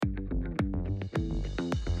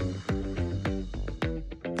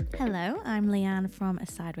Hello, I'm Leanne from A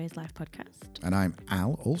Sideways Life podcast. And I'm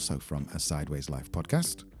Al, also from A Sideways Life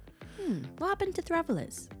podcast. What happened to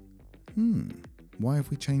Thravellers? Why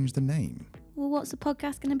have we changed the name? Well, what's the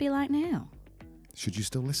podcast going to be like now? Should you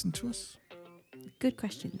still listen to us? Good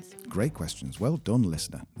questions. Great questions. Well done,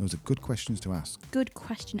 listener. Those are good questions to ask. Good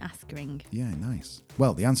question askering. Yeah, nice.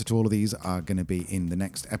 Well, the answer to all of these are going to be in the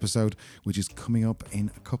next episode, which is coming up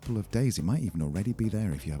in a couple of days. It might even already be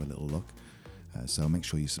there if you have a little look. So make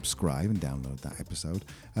sure you subscribe and download that episode.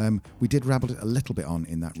 We did rabble it a little bit on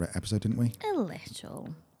in that episode, didn't we? A little,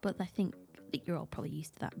 but I think that you're all probably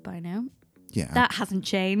used to that by now. Yeah. That hasn't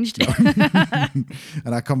changed. And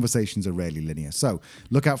our conversations are rarely linear. So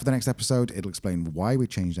look out for the next episode. It'll explain why we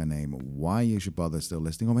changed our name, why you should bother still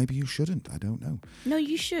listening, or maybe you shouldn't. I don't know. No,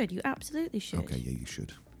 you should. You absolutely should. Okay, yeah, you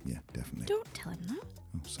should. Yeah, definitely. Don't tell him that.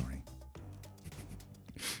 Oh, sorry.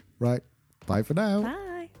 Right. Bye for now.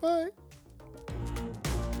 Bye. Bye.